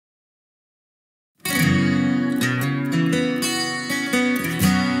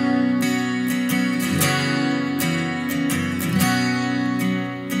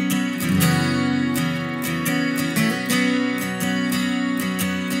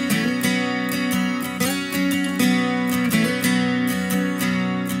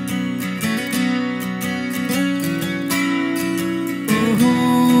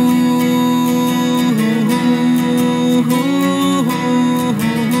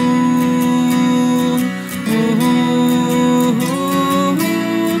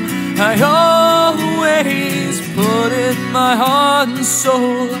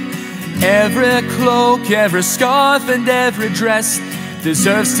soul. Every cloak, every scarf, and every dress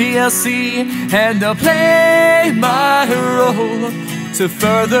deserves TLC, and I'll play my role to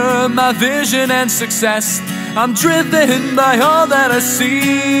further my vision and success. I'm driven by all that I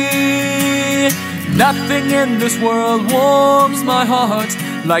see. Nothing in this world warms my heart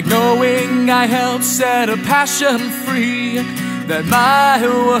like knowing I helped set a passion free. That my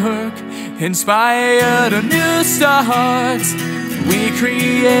work inspired a new start. We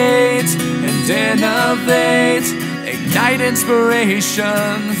create and innovate, ignite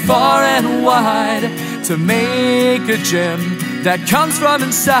inspiration far and wide, to make a gem that comes from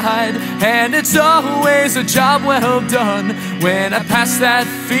inside. And it's always a job well done when I pass that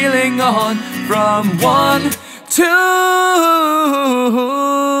feeling on from one to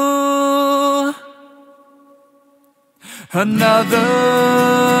another.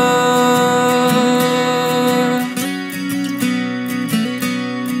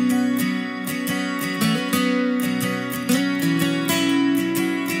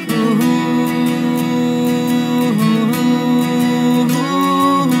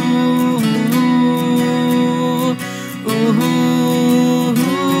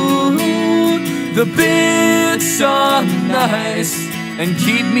 The bits are nice and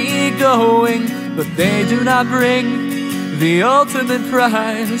keep me going, but they do not bring the ultimate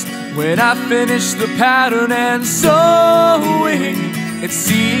prize. When I finish the pattern and sewing, it's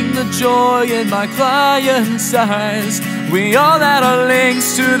seeing the joy in my client's eyes. We all add our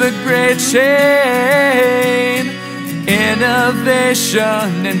links to the great chain.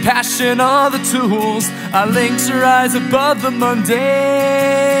 Innovation and passion are the tools. Our links rise above the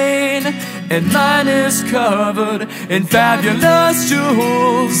mundane, and mine is covered in fabulous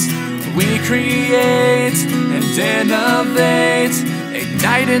jewels. We create and innovate,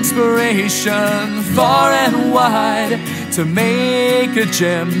 ignite inspiration far and wide, to make a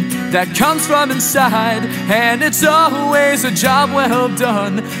gem that comes from inside. And it's always a job well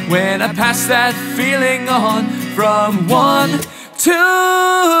done when I pass that feeling on from one to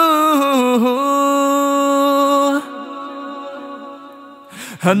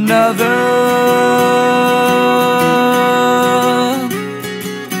another.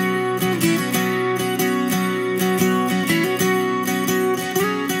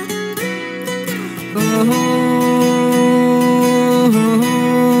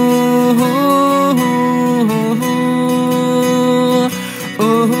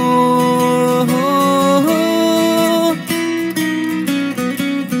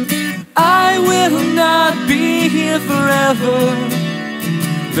 I will not be here forever.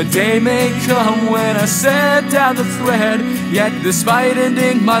 The day may come when I set down the thread, yet despite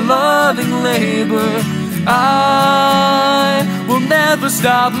ending my loving labor, I will never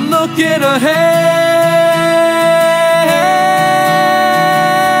stop looking ahead.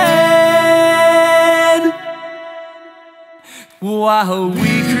 While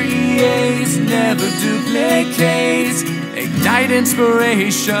we create, never duplicate, ignite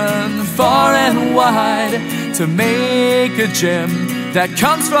inspiration far and wide, to make a gem that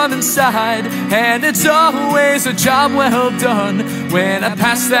comes from inside. And it's always a job well done when I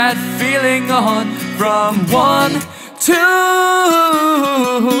pass that feeling on from one to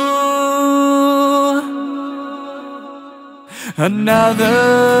another.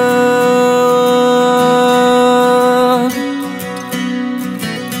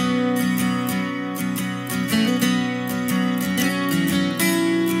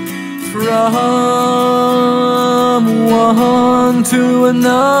 From one to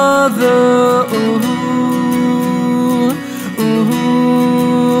another. Ooh.